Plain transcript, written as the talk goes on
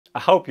I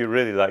hope you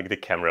really like the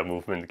camera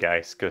movement,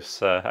 guys,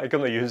 because I'm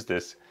gonna use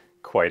this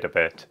quite a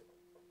bit.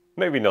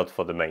 Maybe not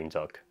for the main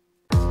talk.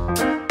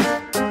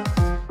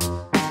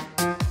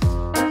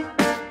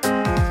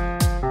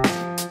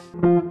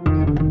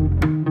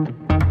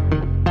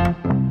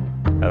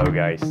 Hello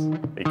guys,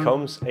 it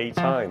comes a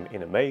time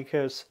in a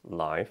maker's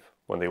life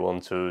when they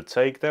want to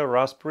take their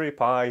Raspberry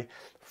Pi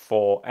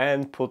 4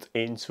 and put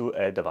into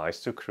a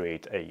device to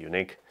create a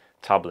unique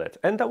tablet,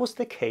 and that was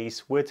the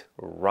case with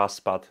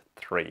Raspad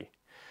 3.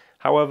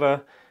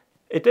 However,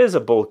 it is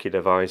a bulky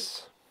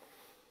device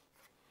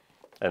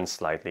and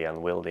slightly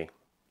unwieldy.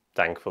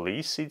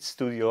 Thankfully, Seed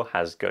Studio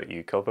has got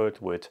you covered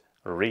with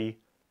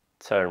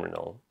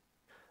reTerminal.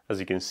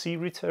 As you can see,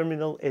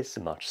 reTerminal is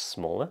much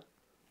smaller,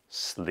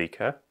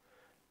 sleeker,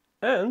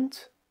 and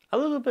a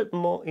little bit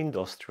more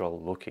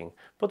industrial looking,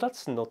 but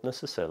that's not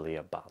necessarily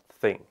a bad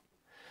thing.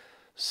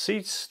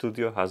 Seed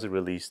Studio has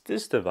released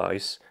this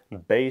device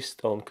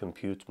based on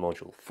Compute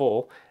Module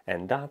 4,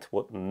 and that's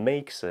what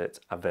makes it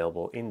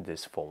available in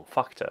this form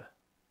factor.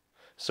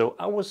 So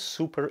I was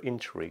super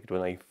intrigued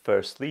when I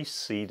firstly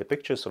see the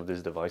pictures of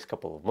this device a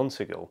couple of months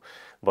ago,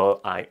 but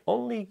I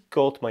only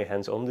got my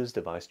hands on this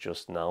device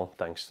just now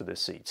thanks to the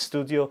Seed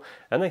Studio,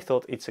 and I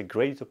thought it's a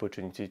great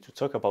opportunity to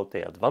talk about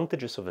the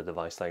advantages of a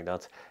device like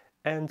that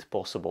and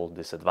possible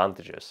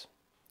disadvantages.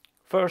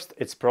 First,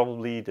 it's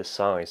probably the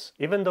size.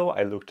 Even though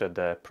I looked at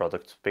the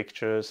product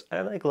pictures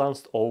and I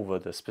glanced over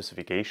the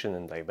specification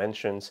and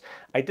dimensions,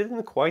 I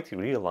didn't quite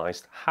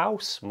realize how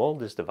small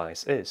this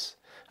device is.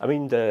 I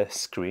mean, the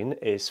screen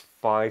is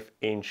 5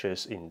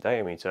 inches in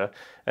diameter,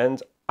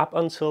 and up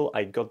until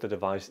I got the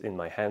device in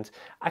my hand,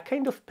 I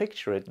kind of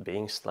picture it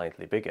being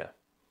slightly bigger.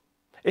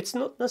 It's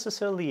not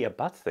necessarily a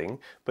bad thing,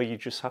 but you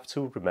just have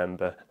to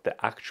remember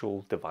the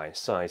actual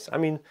device size. I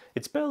mean,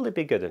 it's barely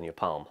bigger than your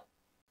palm.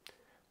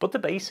 But the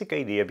basic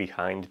idea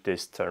behind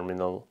this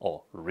terminal,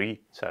 or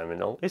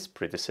reTerminal, is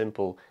pretty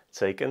simple.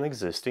 Take an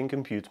existing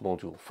Compute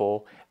Module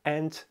 4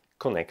 and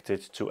connect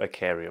it to a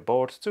carrier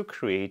board to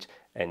create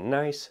a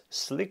nice,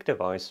 sleek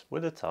device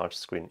with a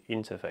touchscreen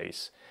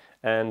interface.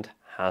 And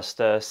has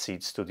the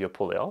Seed Studio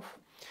pull it off?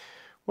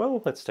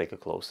 Well, let's take a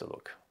closer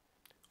look.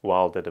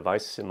 While the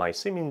device might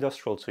seem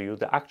industrial to you,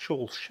 the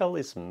actual shell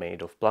is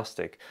made of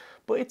plastic.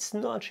 But it's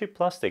not cheap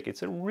plastic,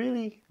 it's a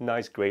really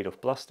nice grade of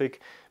plastic,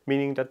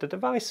 meaning that the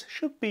device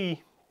should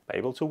be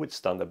able to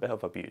withstand a bit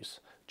of abuse.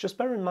 Just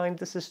bear in mind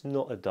this is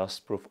not a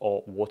dustproof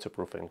or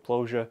waterproof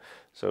enclosure,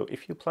 so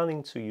if you're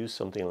planning to use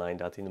something like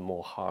that in a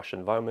more harsh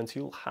environment,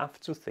 you'll have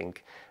to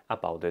think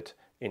about it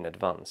in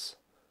advance.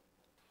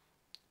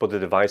 But the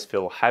device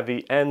feels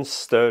heavy and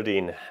sturdy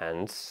in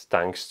hands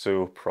thanks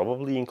to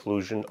probably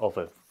inclusion of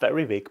a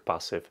very big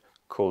passive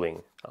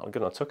cooling. I'm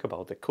gonna talk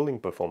about the cooling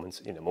performance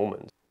in a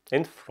moment.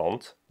 In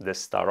front, the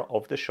star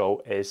of the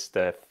show is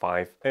the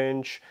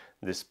 5-inch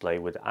display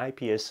with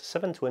IPS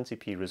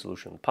 720p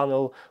resolution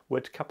panel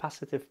with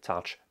capacitive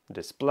touch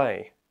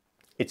display.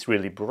 It's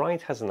really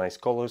bright, has nice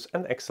colors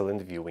and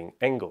excellent viewing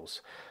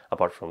angles.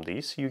 Apart from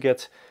these, you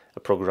get a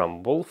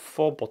programmable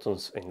 4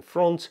 buttons in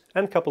front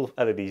and a couple of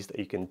LEDs that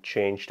you can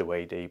change the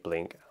way they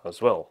blink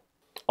as well.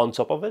 On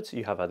top of it,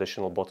 you have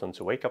additional button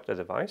to wake up the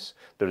device.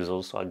 There is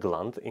also a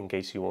gland in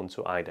case you want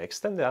to either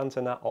extend the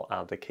antenna or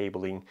add the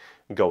cabling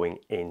going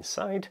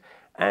inside.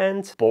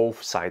 And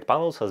both side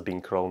panels has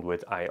been chromed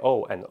with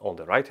I/O, and on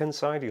the right hand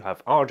side you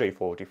have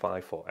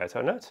RJ45 for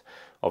Ethernet.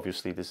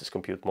 Obviously this is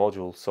Compute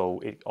Module, so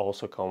it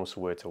also comes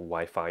with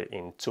Wi-Fi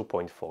in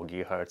 2.4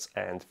 GHz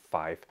and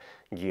 5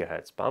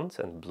 GHz band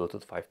and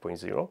Bluetooth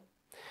 5.0.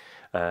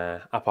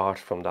 Apart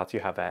from that, you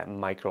have a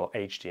micro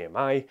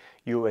HDMI,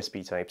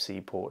 USB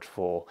Type-C port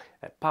for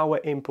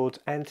power input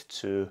and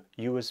 2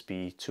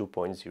 USB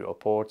 2.0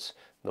 ports.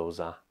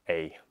 Those are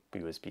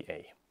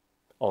USB-A.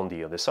 On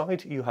the other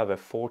side, you have a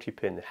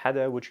 40-pin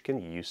header which you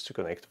can use to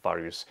connect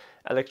various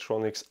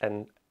electronics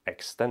and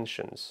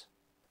extensions.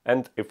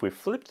 And if we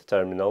flip the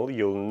terminal,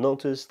 you'll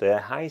notice the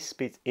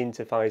high-speed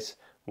interface,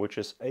 which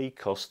is a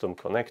custom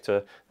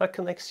connector that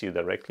connects you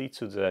directly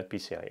to the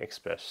PCI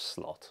Express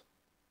slot.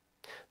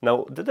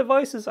 Now, the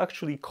device is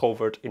actually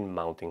covered in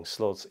mounting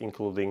slots,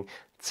 including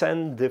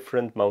 10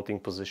 different mounting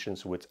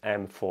positions with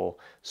M4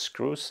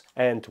 screws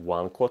and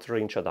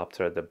 1/4-inch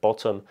adapter at the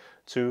bottom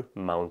to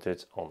mount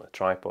it on a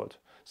tripod.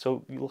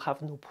 So you'll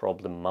have no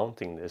problem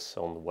mounting this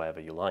on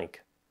wherever you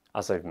like.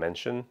 As I've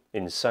mentioned,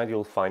 inside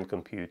you'll find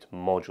Compute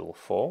Module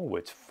 4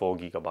 with 4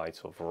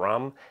 GB of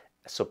RAM,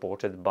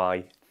 supported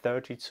by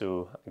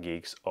 32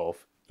 gigs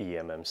of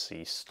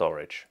eMMC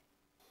storage.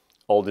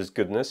 All this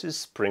goodness is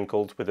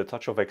sprinkled with a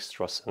touch of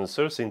extra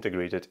sensors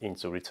integrated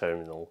into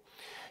reTerminal.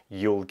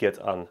 You'll get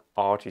an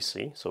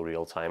RTC, so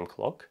real-time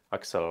clock,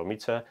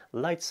 accelerometer,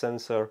 light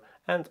sensor,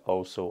 and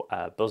also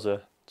a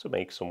buzzer to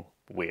make some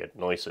weird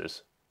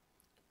noises.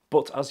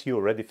 But as you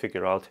already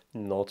figured out,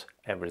 not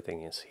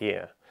everything is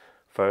here.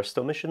 First,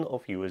 omission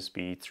of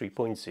USB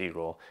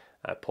 3.0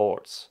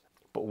 ports.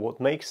 But what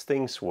makes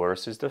things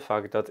worse is the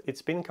fact that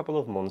it's been a couple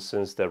of months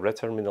since the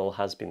reTerminal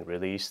has been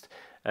released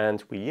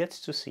and we're yet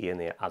to see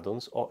any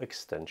add-ons or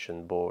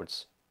extension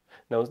boards.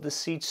 Now the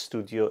Seed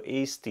Studio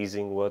is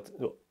teasing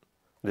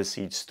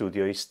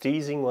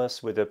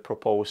us with the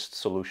proposed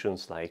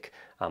solutions like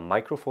a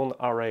microphone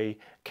array,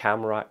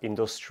 camera,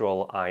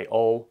 industrial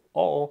I/O,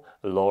 or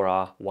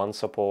LoRaWAN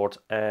support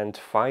and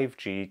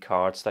 5G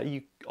cards that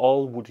you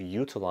all would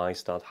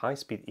utilize that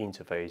high-speed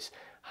interface.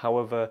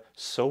 However,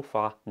 so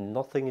far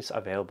nothing is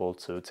available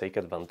to take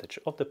advantage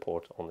of the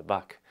port on the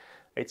back.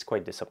 It's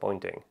quite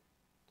disappointing.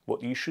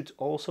 What you should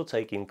also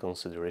take in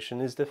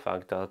consideration is the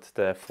fact that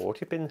the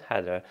 40-pin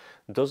header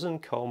doesn't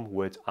come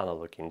with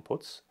analog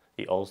inputs.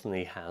 It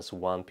only has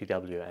one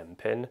PWM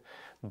pin,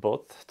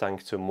 but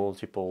thanks to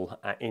multiple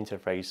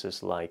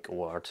interfaces like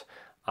WART,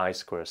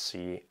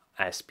 I2C,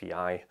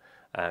 SPI,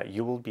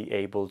 you will be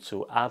able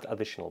to add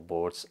additional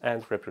boards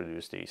and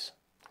reproduce these.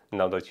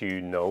 Now that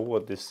you know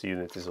what this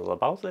unit is all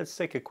about, let's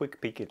take a quick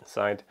peek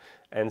inside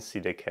and see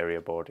the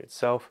carrier board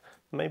itself.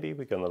 Maybe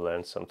we're gonna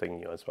learn something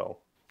new as well.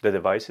 The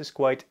device is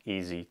quite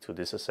easy to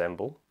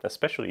disassemble,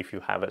 especially if you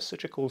have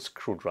such a cool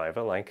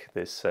screwdriver like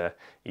this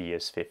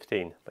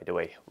ES15, by the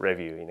way,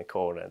 review in the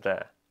corner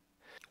there.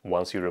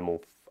 Once you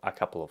remove a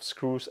couple of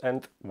screws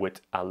and with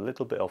a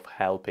little bit of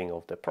helping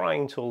of the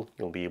prying tool,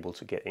 you'll be able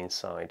to get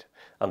inside.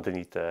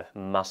 Underneath the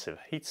massive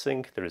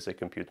heatsink there is a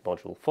compute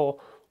module 4,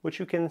 which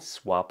you can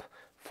swap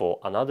for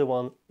another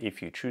one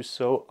if you choose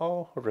so,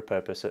 or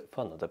repurpose it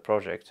for another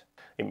project.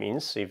 It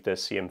means if the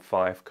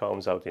CM5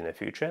 comes out in the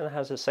future and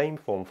has the same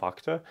form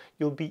factor,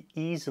 you'll be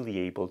easily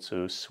able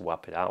to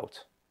swap it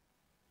out.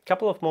 A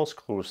couple of more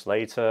screws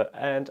later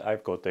and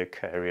I've got the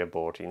carrier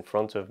board in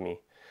front of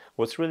me.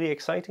 What's really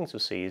exciting to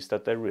see is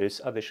that there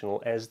is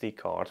additional SD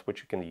card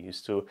which you can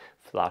use to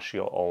flash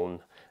your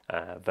own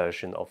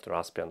version of the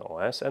Raspbian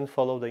OS and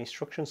follow the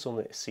instructions on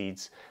the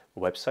Seed's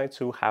website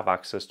to have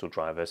access to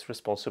drivers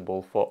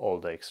responsible for all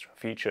the extra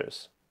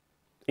features.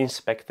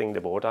 Inspecting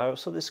the board, I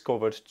also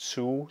discovered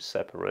two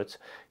separate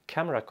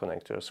camera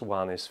connectors.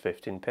 One is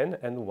 15-pin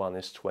and one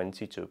is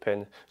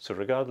 22-pin. So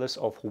regardless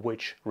of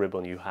which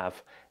ribbon you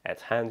have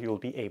at hand, you'll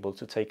be able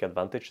to take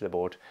advantage of the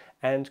board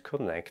and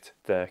connect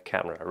the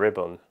camera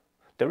ribbon.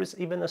 There is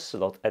even a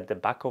slot at the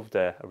back of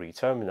the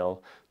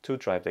reTerminal to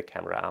drive the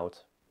camera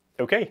out.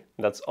 Okay,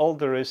 that's all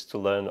there is to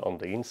learn on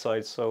the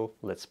inside, so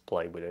let's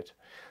play with it.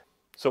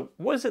 So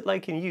what is it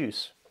like in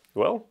use?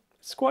 Well,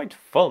 it's quite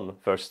fun.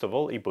 First of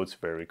all, it boots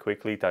very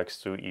quickly thanks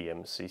to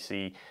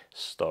eMCC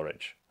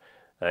storage.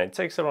 It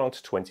takes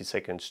around 20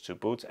 seconds to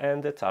boot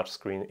and the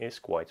touchscreen is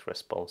quite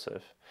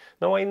responsive.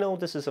 Now I know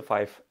this is a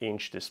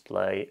 5-inch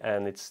display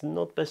and it's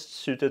not best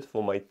suited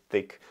for my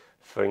thick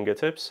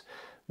fingertips,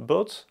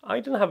 but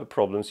I don't have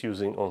problems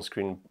using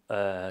on-screen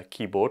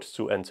keyboard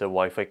to enter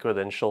Wi-Fi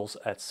credentials,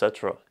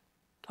 etc.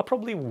 I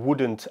probably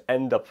wouldn't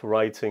end up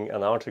writing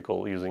an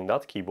article using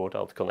that keyboard.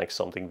 I'd connect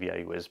something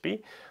via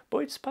USB, but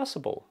it's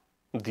passable.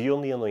 The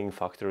only annoying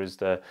factor is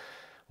the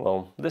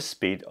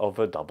speed of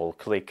a double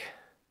click.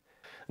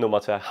 No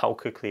matter how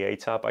quickly I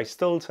tap, I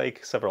still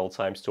take several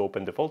times to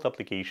open default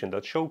application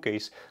that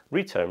showcase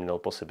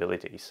reTerminal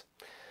possibilities.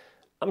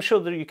 I'm sure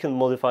that you can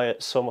modify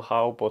it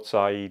somehow, but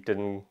I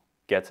didn't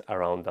get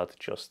around that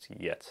just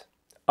yet.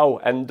 Oh,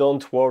 and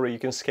don't worry, you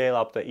can scale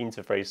up the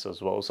interface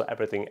as well, so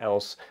everything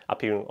else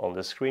appearing on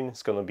the screen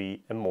is going to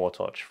be more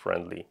touch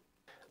friendly.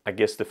 I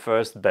guess the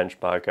first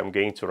benchmark I'm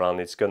going to run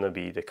is going to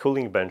be the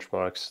cooling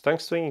benchmarks,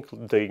 thanks to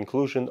the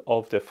inclusion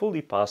of the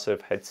fully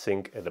passive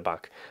heatsink at the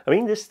back. I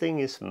mean, this thing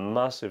is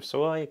massive,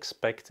 so I'm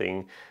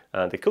expecting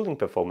the cooling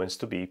performance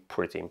to be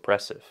pretty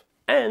impressive.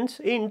 And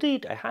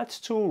indeed, I had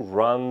to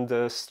run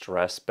the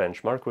stress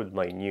benchmark with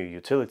my new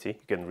utility.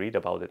 You can read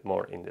about it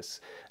more in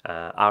this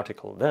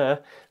article there,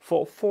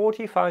 for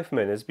 45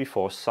 minutes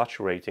before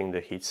saturating the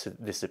heat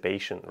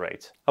dissipation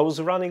rate. I was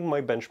running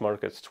my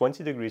benchmark at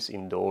 20 degrees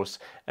indoors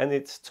and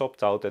it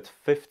topped out at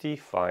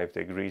 55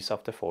 degrees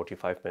after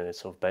 45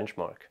 minutes of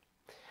benchmark.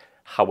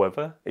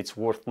 However, it's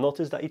worth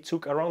notice that it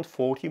took around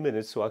 40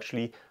 minutes to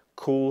actually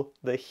cool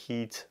the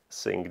heat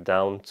sink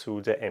down to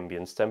the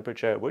ambient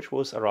temperature, which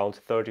was around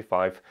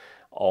 35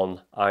 on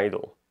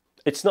idle.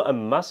 It's not a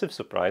massive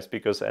surprise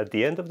because at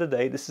the end of the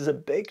day this is a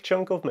big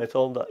chunk of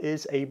metal that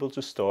is able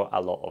to store a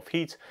lot of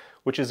heat,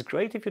 which is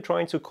great if you're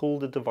trying to cool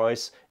the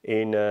device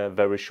in a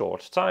very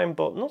short time,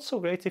 but not so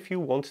great if you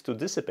want to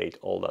dissipate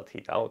all that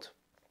heat out.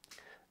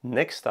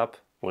 Next up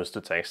was to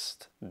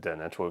test the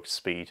network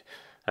speed,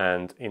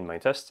 and in my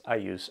test I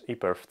use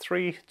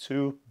ePerf3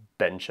 to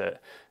bench it.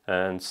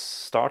 And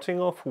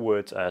starting off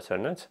with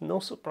Ethernet, no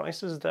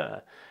surprises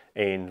there.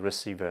 In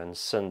receiver and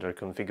sender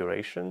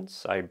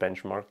configurations, I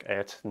benchmark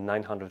at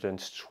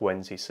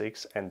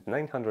 926 and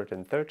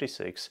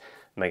 936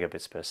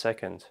 megabits per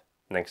second.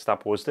 Next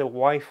up was the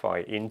Wi-Fi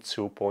in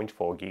 2.4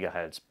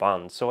 GHz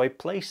band, so I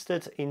placed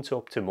it into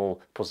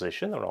optimal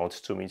position around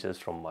 2 meters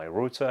from my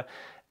router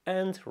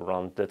and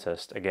ran the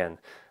test again.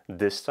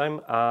 This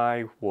time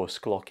I was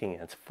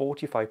clocking at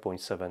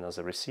 45.7 as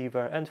a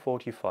receiver and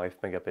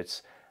 45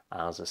 megabits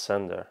as a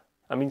sender.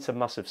 I mean, it's a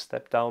massive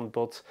step down,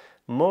 but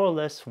more or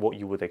less what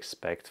you would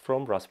expect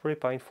from Raspberry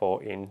Pi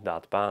 4 in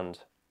that band.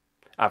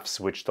 I've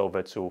switched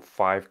over to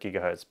 5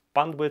 GHz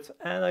bandwidth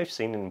and I've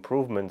seen an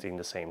improvement in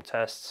the same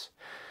tests.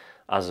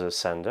 As a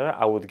sender,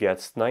 I would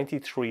get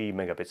 93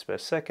 megabits per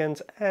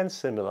second and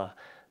similar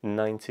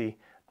 90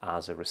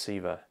 as a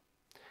receiver.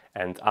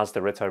 And as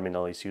the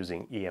reTerminal is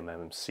using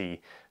eMMC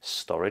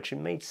storage, it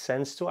made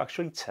sense to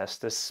actually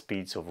test the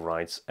speeds of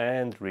writes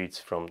and reads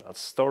from that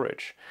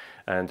storage.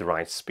 And the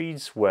write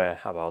speeds were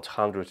about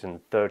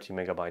 130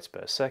 megabytes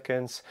per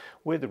second,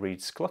 with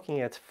reads clocking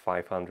at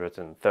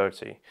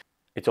 530.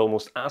 It's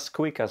almost as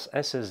quick as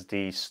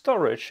SSD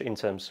storage in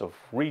terms of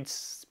read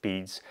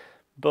speeds,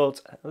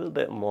 but a little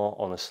bit more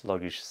on a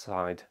sluggish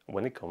side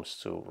when it comes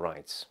to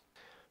writes.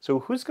 So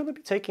who's going to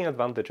be taking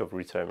advantage of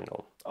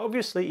reTerminal?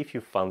 Obviously, if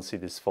you fancy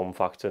this form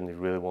factor and you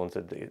really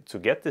wanted to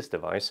get this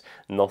device,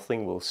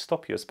 nothing will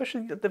stop you,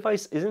 especially the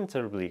device isn't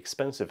terribly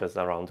expensive at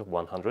around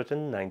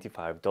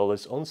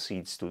 $195 on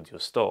Seed Studio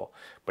Store.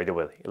 By the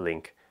way,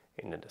 link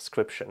in the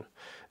description.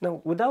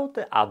 Now, without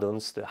the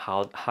add-ons, the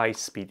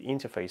high-speed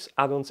interface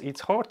add-ons,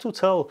 it's hard to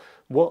tell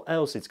what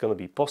else is going to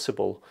be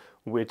possible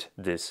with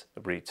this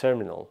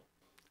reTerminal.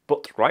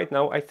 But right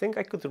now, I think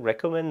I could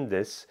recommend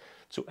this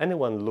to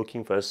anyone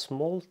looking for a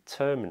small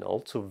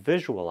terminal to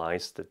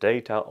visualize the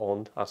data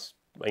on an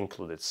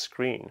included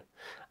screen.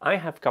 I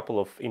have a couple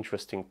of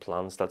interesting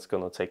plans that's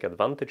going to take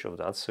advantage of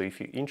that, so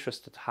if you're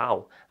interested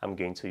how I'm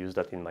going to use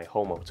that in my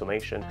home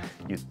automation,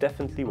 you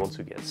definitely want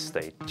to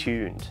stay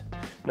tuned.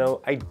 Now,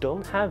 I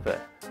don't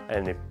have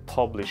any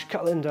published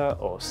calendar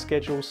or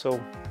schedule, so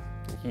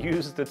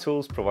use the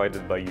tools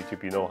provided by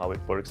YouTube. You know how it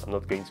works. I'm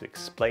not going to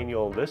explain you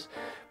all this,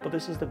 but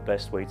this is the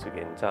best way to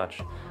get in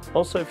touch.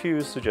 Also, if you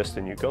suggest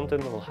a new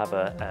content, I'll have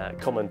a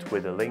comment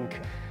with a link.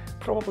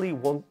 Probably you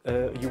want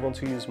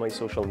to use my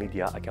social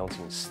media account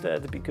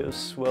instead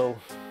because, well,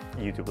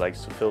 YouTube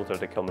likes to filter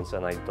the comments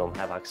and I don't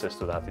have access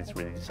to that. It's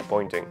really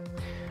disappointing.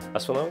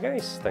 As for now,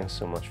 guys, thanks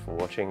so much for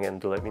watching, and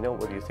do let me know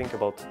what you think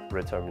about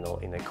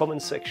reTerminal in the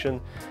comment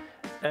section.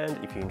 And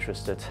if you're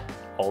interested,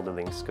 all the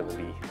links gonna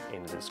be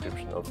in the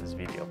description of this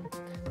video.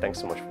 Thanks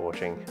so much for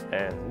watching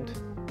and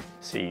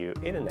see you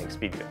in the next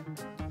video.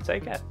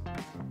 Take care.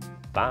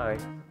 Bye.